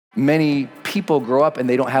Many people grow up and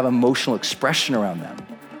they don't have emotional expression around them.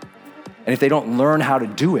 And if they don't learn how to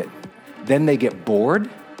do it, then they get bored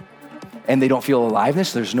and they don't feel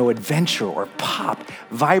aliveness. There's no adventure or pop,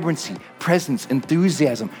 vibrancy, presence,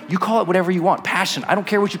 enthusiasm. You call it whatever you want, passion, I don't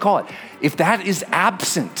care what you call it. If that is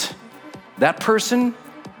absent, that person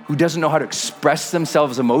who doesn't know how to express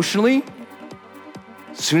themselves emotionally,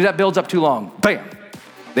 as soon as that builds up too long, bam,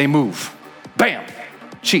 they move. Bam,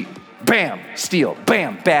 cheat. Bam, steal.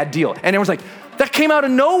 Bam, bad deal. And everyone's like, that came out of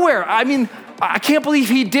nowhere. I mean, I can't believe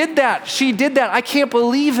he did that. She did that. I can't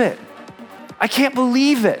believe it. I can't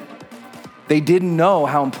believe it. They didn't know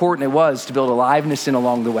how important it was to build aliveness in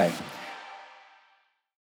along the way.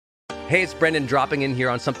 Hey, it's Brendan dropping in here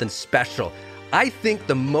on something special. I think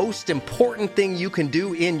the most important thing you can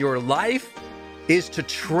do in your life is to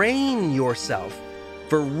train yourself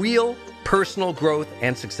for real personal growth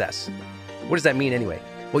and success. What does that mean anyway?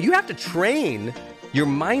 Well, you have to train your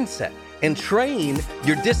mindset and train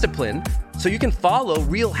your discipline so you can follow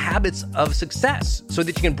real habits of success, so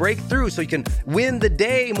that you can break through, so you can win the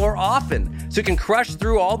day more often, so you can crush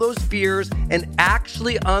through all those fears and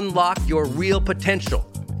actually unlock your real potential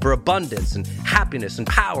for abundance and happiness and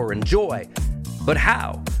power and joy. But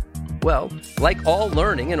how? Well, like all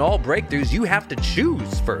learning and all breakthroughs, you have to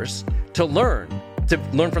choose first to learn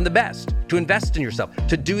from the best, to invest in yourself,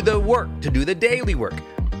 to do the work, to do the daily work.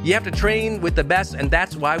 You have to train with the best, and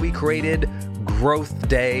that's why we created Growth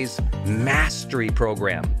Day's Mastery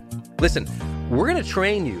Program. Listen, we're gonna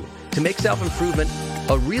train you to make self-improvement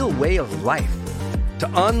a real way of life, to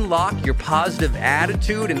unlock your positive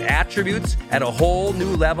attitude and attributes at a whole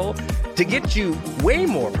new level, to get you way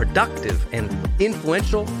more productive and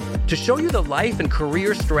influential, to show you the life and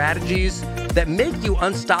career strategies that make you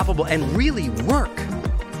unstoppable and really work.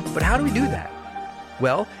 But how do we do that?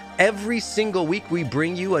 Well, every single week we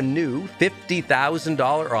bring you a new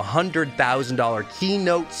 $50,000 or $100,000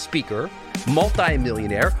 keynote speaker,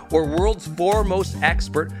 multimillionaire, or world's foremost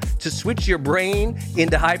expert to switch your brain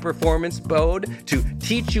into high performance mode, to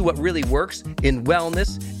teach you what really works in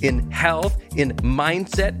wellness, in health, in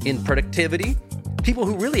mindset, in productivity. People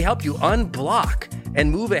who really help you unblock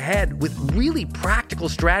and move ahead with really practical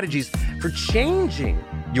strategies for changing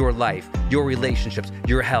your life, your relationships,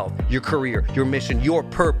 your health, your career, your mission, your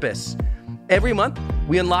purpose. Every month,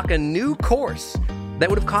 we unlock a new course that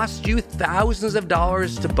would have cost you thousands of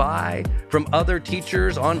dollars to buy from other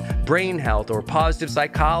teachers on brain health or positive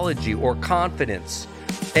psychology or confidence.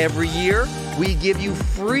 Every year, we give you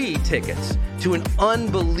free tickets to an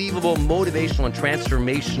unbelievable motivational and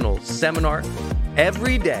transformational seminar.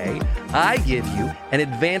 Every day, I give you an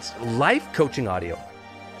advanced life coaching audio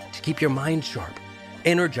to keep your mind sharp,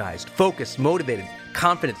 energized, focused, motivated,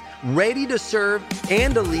 confident, ready to serve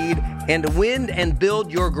and to lead and to win and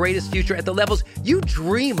build your greatest future at the levels you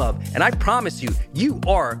dream of. And I promise you, you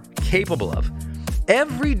are capable of.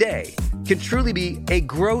 Every day can truly be a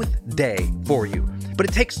growth day for you. But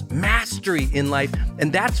it takes mastery in life,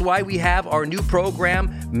 and that's why we have our new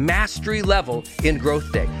program, Mastery Level in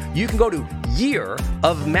Growth Day. You can go to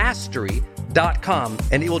yearofmastery.com,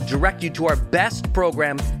 and it will direct you to our best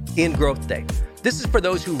program in Growth Day. This is for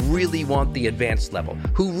those who really want the advanced level,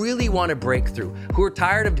 who really want to break through, who are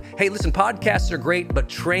tired of, hey, listen, podcasts are great, but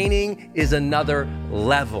training is another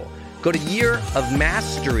level. Go to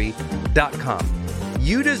yearofmastery.com.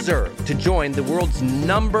 You deserve to join the world's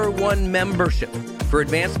 #1 membership for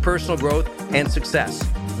advanced personal growth and success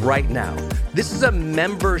right now. This is a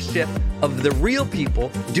membership of the real people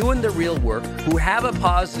doing the real work, who have a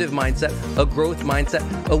positive mindset, a growth mindset,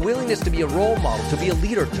 a willingness to be a role model, to be a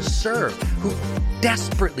leader, to serve, who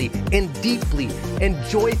desperately and deeply and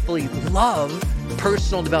joyfully love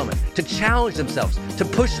personal development, to challenge themselves, to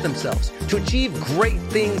push themselves, to achieve great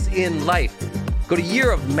things in life. Go to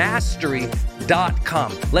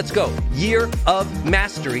yearofmastery.com. Let's go.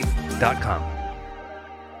 yearofmastery.com.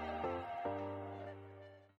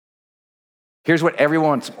 Here's what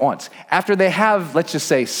everyone wants. After they have, let's just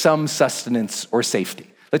say, some sustenance or safety.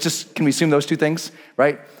 Can we assume those two things,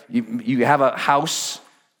 right? You have a house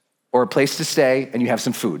or a place to stay, and you have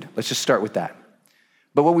some food. Let's just start with that.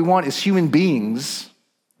 But what we want as human beings,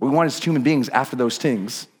 after those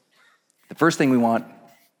things, the first thing we want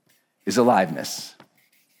is aliveness.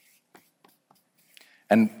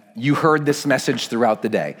 And you heard this message throughout the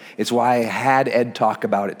day. It's why I had Ed talk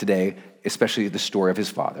about it today, especially the story of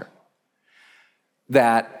his father.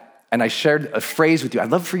 And I shared a phrase with you.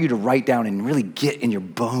 I'd love for you to write down and really get in your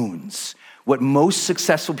bones. What most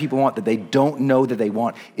successful people want that they don't know that they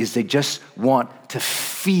want is they just want to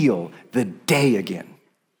feel the day again.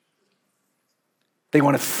 They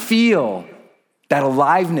want to feel that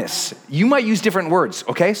aliveness. You might use different words,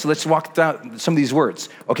 okay? So let's walk down some of these words,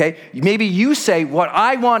 okay? Maybe you say, what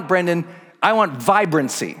I want, Brendan, I want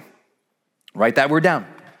vibrancy. Write that word down.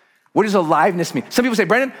 What does aliveness mean? Some people say,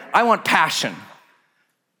 Brendan, I want passion.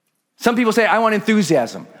 Some people say, I want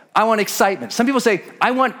enthusiasm. I want excitement. Some people say,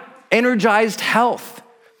 I want energized health.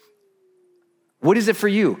 What is it for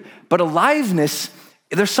you? But aliveness,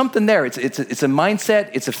 there's something there. It's a mindset,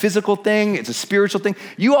 it's a physical thing, it's a spiritual thing.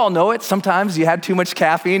 You all know it. Sometimes you had too much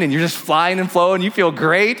caffeine and you're just flying and flowing, you feel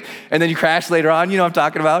great, and then you crash later on. You know what I'm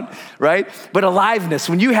talking about, right? But aliveness,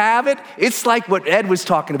 when you have it, it's like what Ed was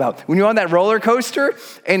talking about. When you're on that roller coaster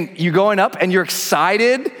and you're going up and you're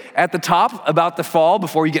excited at the top about the fall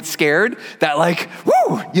before you get scared, that like,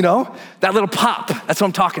 woo, that little pop. That's what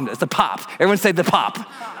I'm talking about. It's the pop. Everyone say the pop.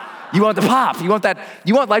 You want the pop.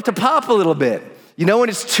 You want life to pop a little bit. When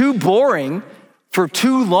it's too boring for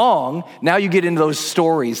too long, now you get into those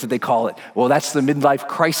stories that they call it. Well, that's the midlife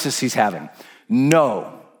crisis he's having.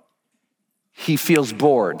 No, he feels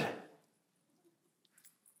bored.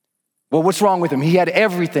 Well, what's wrong with him? He had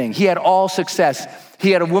everything. He had all success.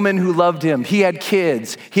 He had a woman who loved him. He had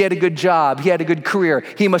kids. He had a good job. He had a good career.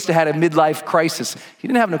 He must have had a midlife crisis. He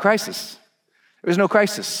didn't have no crisis. There was no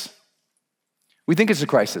crisis. We think it's a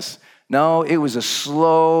crisis. No, it was a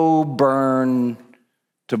slow burn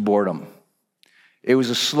to boredom. It was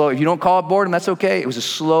if you don't call it boredom, that's okay. It was a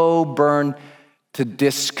slow burn to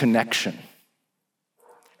disconnection.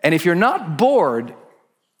 And if you're not bored,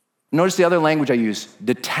 notice the other language I use,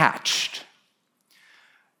 detached.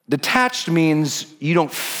 Detached means you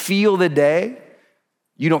don't feel the day.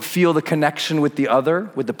 You don't feel the connection with the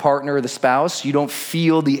other, with the partner or the spouse. You don't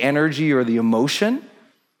feel the energy or the emotion.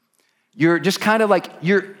 You're just kind of like,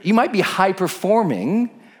 you might be high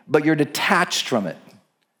performing, but you're detached from it.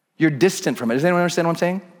 You're distant from it. Does anyone understand what I'm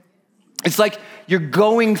saying? It's like you're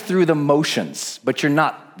going through the motions, but you're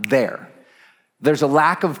not there. There's a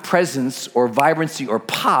lack of presence or vibrancy or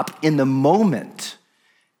pop in the moment.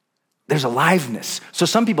 There's aliveness. So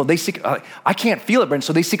some people, they seek, I can't feel it, Brendan,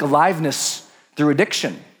 so they seek aliveness through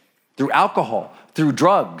addiction, through alcohol, through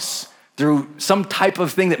drugs, through some type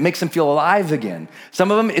of thing that makes them feel alive again.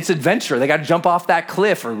 Some of them, it's adventure. They got to jump off that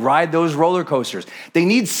cliff or ride those roller coasters. They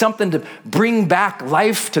need something to bring back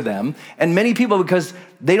life to them. And many people, because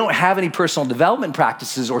they don't have any personal development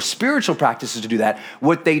practices or spiritual practices to do that,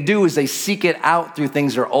 what they do is they seek it out through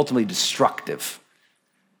things that are ultimately destructive.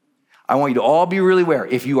 I want you to all be really aware.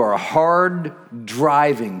 If you are a hard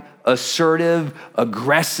driving, assertive,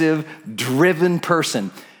 aggressive, driven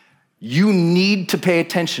person, you need to pay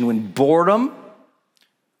attention when boredom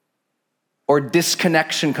or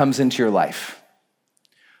disconnection comes into your life.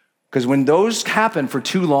 Because when those happen for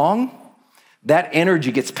too long, that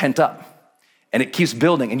energy gets pent up and it keeps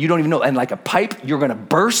building and you don't even know. And like a pipe, you're gonna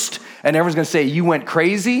burst and everyone's gonna say you went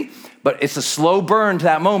crazy, but it's a slow burn to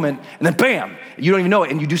that moment and then bam, you don't even know it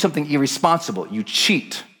and you do something irresponsible. You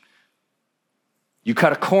cheat. You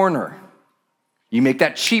cut a corner. You make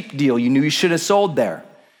that cheap deal you knew you should have sold there.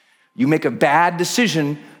 You make a bad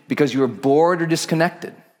decision because you were bored or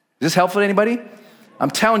disconnected. Is this helpful to anybody? I'm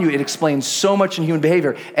telling you, it explains so much in human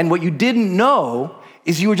behavior. And what you didn't know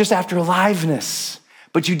is you were just after aliveness,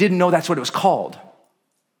 but you didn't know that's what it was called.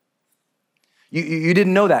 You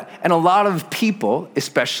didn't know that. And a lot of people,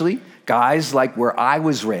 especially guys like where I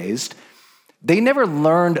was raised, they never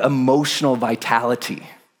learned emotional vitality.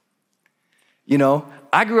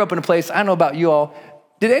 I grew up in a place, I don't know about you all,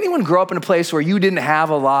 did anyone grow up in a place where you didn't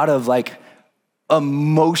have a lot of like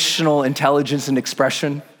emotional intelligence and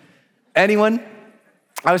expression? Anyone?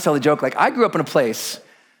 I always tell the joke, like I grew up in a place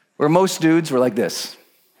where most dudes were like this.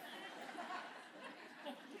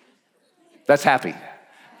 That's happy.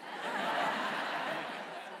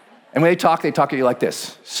 And when they talk at you like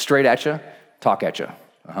this, straight at you, talk at you.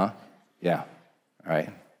 Yeah, all right.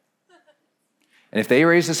 And if they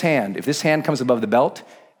raise this hand, if this hand comes above the belt,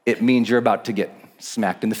 it means you're about to get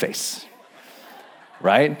smacked in the face,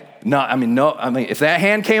 right? No, if that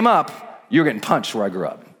hand came up, you're getting punched where I grew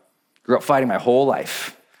up. Grew up fighting my whole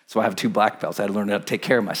life. So I have 2 black belts. I had to learn how to take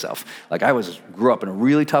care of myself. Like grew up in a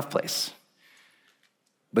really tough place.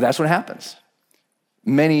 But that's what happens.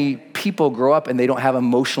 Many people grow up and they don't have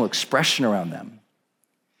emotional expression around them.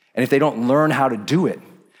 And if they don't learn how to do it,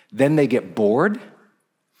 then they get bored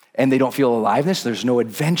and they don't feel aliveness. There's no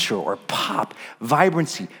adventure or pop,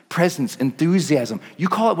 vibrancy, presence, enthusiasm. You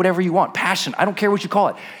call it whatever you want, passion. I don't care what you call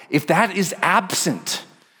it. If that is absent,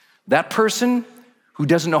 that person who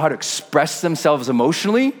doesn't know how to express themselves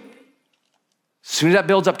emotionally, as soon as that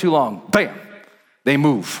builds up too long, bam, they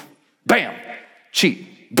move. Bam,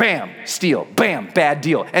 cheat. Bam, steal. Bam, bad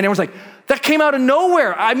deal. And everyone's like, that came out of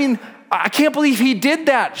nowhere. I can't believe he did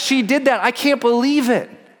that. She did that. I can't believe it.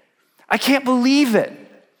 I can't believe it.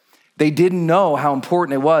 They didn't know how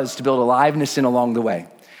important it was to build aliveness in along the way.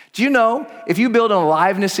 Do you know if you build an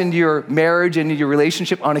aliveness into your marriage and into your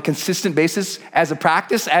relationship on a consistent basis as a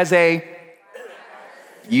practice,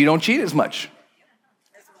 you don't cheat as much.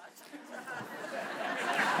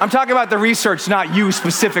 I'm talking about the research, not you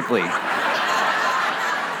specifically.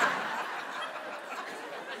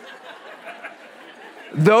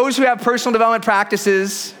 Those who have personal development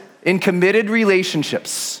practices in committed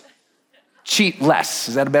relationships cheat less.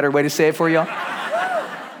 Is that a better way to say it for y'all?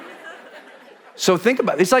 So think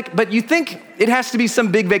about it. It's like, but you think it has to be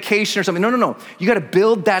some big vacation or something. No. You got to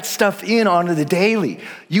build that stuff in onto the daily.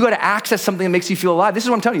 You got to access something that makes you feel alive. This is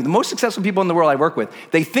what I'm telling you. The most successful people in the world I work with,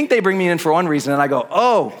 they think they bring me in for one reason, and I go,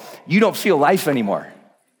 oh, you don't feel life anymore.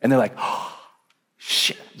 And they're like, oh,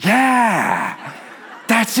 shit, yeah,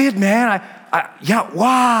 that's it, man. Yeah,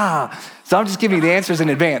 wow. So I'm just giving you the answers in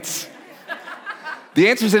advance. The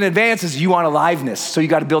answers in advance is you want aliveness, so you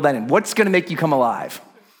got to build that in. What's going to make you come alive?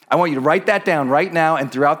 I want you to write that down right now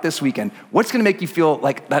and throughout this weekend. What's gonna make you feel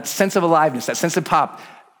like that sense of aliveness, that sense of pop?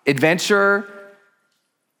 Adventure,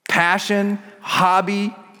 passion,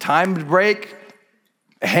 hobby, time to break,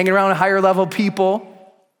 hanging around higher level people,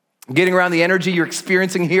 getting around the energy you're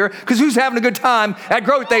experiencing here. Because who's having a good time at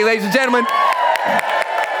Growth Day, ladies and gentlemen?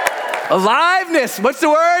 Aliveness, what's the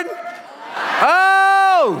word?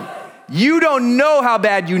 Oh, you don't know how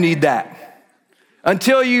bad you need that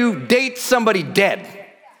until you date somebody dead.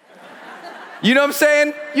 You know what I'm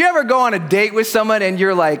saying? You ever go on a date with someone and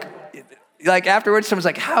you're like afterwards, someone's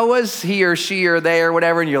like, how was he or she or they or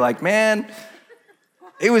whatever? And you're like, man,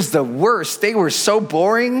 it was the worst. They were so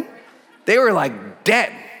boring. They were like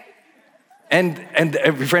dead. And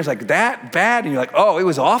your friend's like, that bad? And you're like, oh, it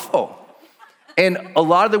was awful. And a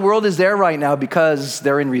lot of the world is there right now because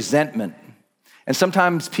they're in resentment. And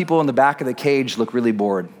sometimes people in the back of the cage look really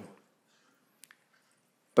bored.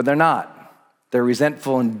 But they're not. They're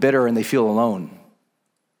resentful and bitter and they feel alone.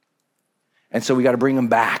 And so we got to bring them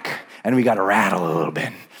back and we got to rattle a little bit.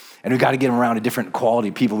 And we got to get them around a different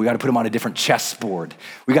quality people. We got to put them on a different chessboard.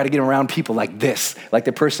 We got to get them around people like this, like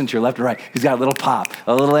the person to your left or right, who's got a little pop,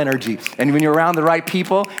 a little energy. And when you're around the right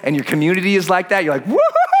people and your community is like that, you're like,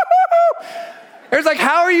 woo-hoo-hoo-hoo! It's like,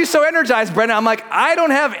 how are you so energized, Brendan? I'm like, I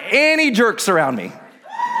don't have any jerks around me.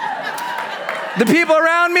 The people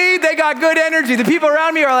around me, they got good energy. The people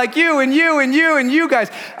around me are like you and you and you and you guys.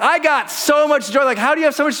 I got so much joy. Like, how do you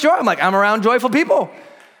have so much joy? I'm like, I'm around joyful people.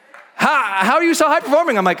 How are you so high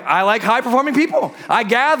performing? I'm like, I like high performing people. I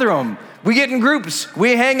gather them. We get in groups.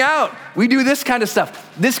 We hang out. We do this kind of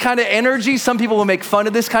stuff. This kind of energy, some people will make fun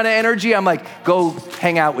of this kind of energy. I'm like, go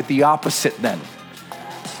hang out with the opposite then.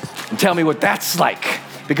 And tell me what that's like.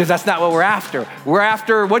 Because that's not what we're after. We're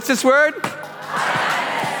after, what's this word?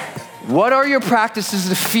 What are your practices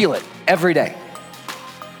to feel it every day?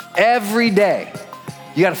 Every day.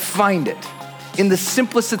 You gotta find it in the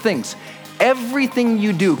simplest of things. Everything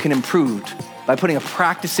you do can improve by putting a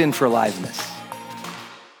practice in for aliveness.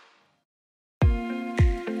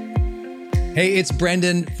 Hey, it's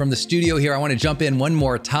Brendan from the studio here. I wanna jump in one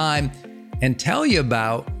more time and tell you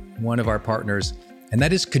about one of our partners, and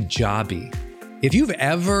that is Kajabi. If you've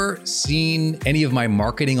ever seen any of my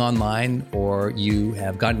marketing online, or you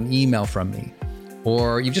have gotten an email from me,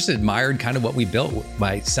 or you've just admired kind of what we built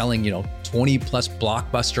by selling, 20 plus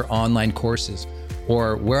blockbuster online courses,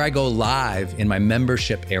 or where I go live in my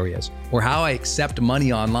membership areas, or how I accept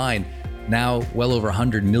money online, now well over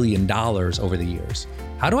 $100 million over the years.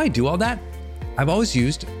 How do I do all that? I've always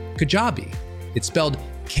used Kajabi. It's spelled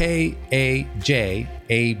Kajabi.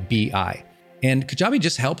 And Kajabi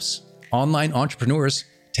just helps online entrepreneurs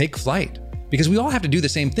take flight, because we all have to do the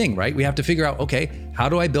same thing, right? We have to figure out, okay, how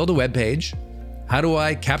do I build a web page? How do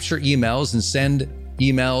I capture emails and send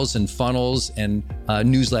emails and funnels and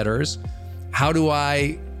newsletters? How do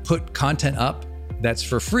I put content up that's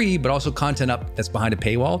for free, but also content up that's behind a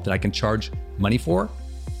paywall that I can charge money for?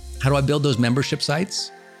 How do I build those membership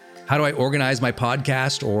sites? How do I organize my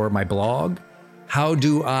podcast or my blog? How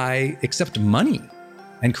do I accept money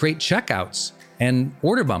and create checkouts and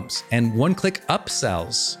order bumps and one-click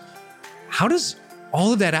upsells? How does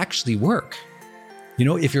all of that actually work?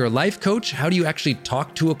 If you're a life coach, how do you actually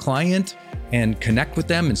talk to a client and connect with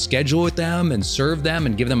them and schedule with them and serve them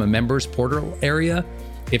and give them a members portal area?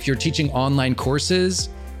 If you're teaching online courses,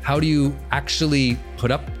 how do you actually put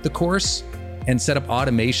up the course and set up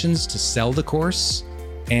automations to sell the course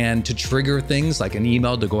and to trigger things like an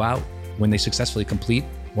email to go out when they successfully complete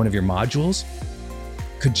one of your modules?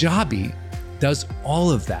 Kajabi does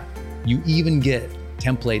all of that. You even get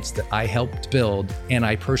templates that I helped build and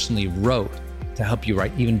I personally wrote to help you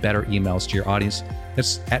write even better emails to your audience.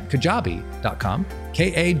 That's at kajabi.com,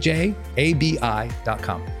 Kajabi.com.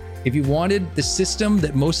 If you wanted the system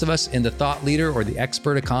that most of us in the thought leader or the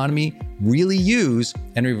expert economy really use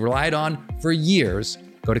and we've relied on for years,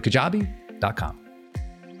 go to kajabi.com.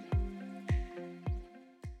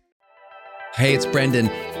 Hey, it's Brendan,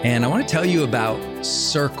 and I want to tell you about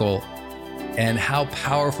Circle and how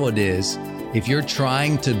powerful it is if you're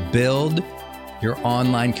trying to build your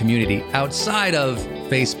online community outside of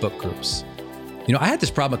Facebook groups. You know, I had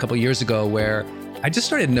this problem a couple of years ago where I just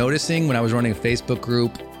started noticing when I was running a Facebook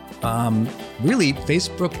group, really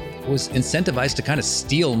Facebook was incentivized to kind of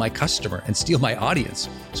steal my customer and steal my audience.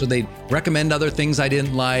 So they'd recommend other things I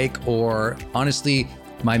didn't like, or honestly,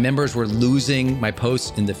 my members were losing my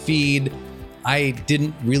posts in the feed. I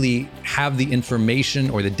didn't really have the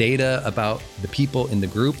information or the data about the people in the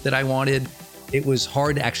group that I wanted. It was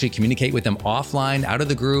hard to actually communicate with them offline, out of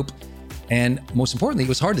the group. And most importantly, it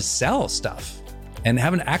was hard to sell stuff and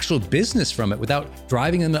have an actual business from it without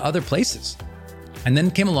driving them to other places. And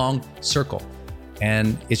then came along Circle.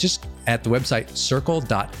 And it's just at the website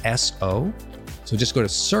circle.so. So just go to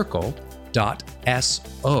circle.so.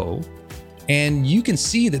 And you can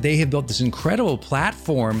see that they have built this incredible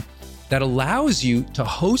platform that allows you to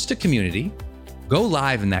host a community, go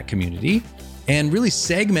live in that community, and really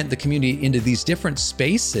segment the community into these different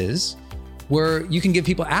spaces where you can give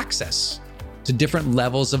people access to different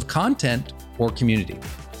levels of content or community,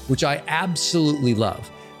 which I absolutely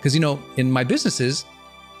love. Because, you know, in my businesses,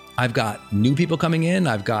 I've got new people coming in,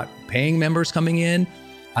 I've got paying members coming in,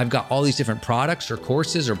 I've got all these different products or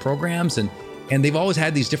courses or programs, and they've always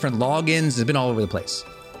had these different logins. It's been all over the place.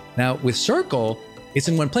 Now with Circle, it's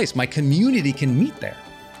in one place. My community can meet there.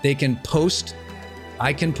 They can post,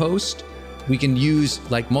 I can post. We can use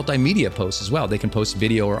like multimedia posts as well. They can post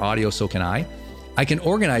video or audio, so can I. I can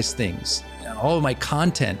organize things, all of my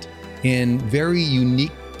content in very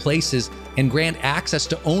unique places and grant access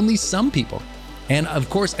to only some people. And of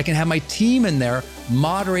course, I can have my team in there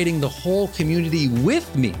moderating the whole community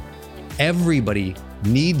with me. Everybody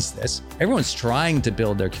needs this. Everyone's trying to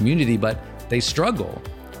build their community, but they struggle.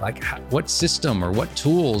 Like, what system or what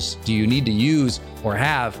tools do you need to use or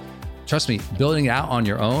have? Trust me, building it out on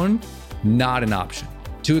your own, not an option.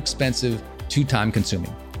 Too expensive, too time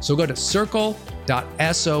consuming. So go to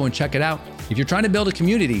circle.so and check it out. If you're trying to build a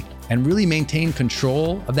community and really maintain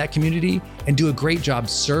control of that community and do a great job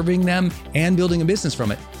serving them and building a business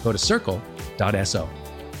from it, go to circle.so.